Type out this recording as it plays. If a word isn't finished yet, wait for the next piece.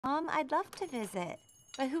Mom, I'd love to visit,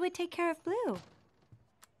 but who would take care of Blue?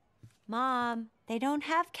 Mom, they don't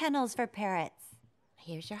have kennels for parrots.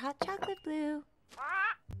 Here's your hot chocolate, Blue.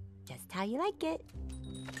 Just how you like it.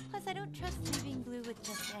 Plus, I don't trust leaving Blue with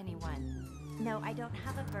just anyone. No, I don't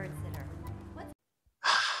have a bird sitter.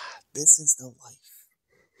 This is the life.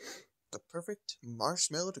 The perfect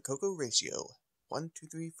marshmallow to cocoa ratio. 1, 2,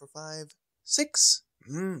 3, 4, 5, 6.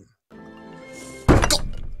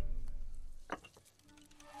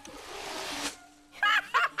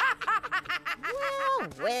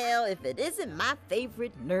 Well, if it isn't my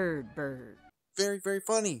favorite nerd bird. Very, very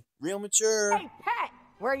funny. Real mature. Hey, Pat,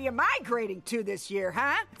 where are you migrating to this year,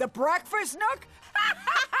 huh? The breakfast nook?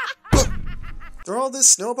 Throw all the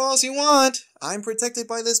snowballs you want. I'm protected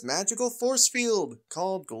by this magical force field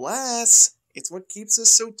called glass. It's what keeps us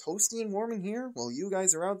so toasty and warm in here while you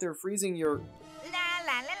guys are out there freezing your... La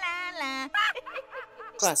la la la la.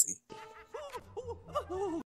 Classy.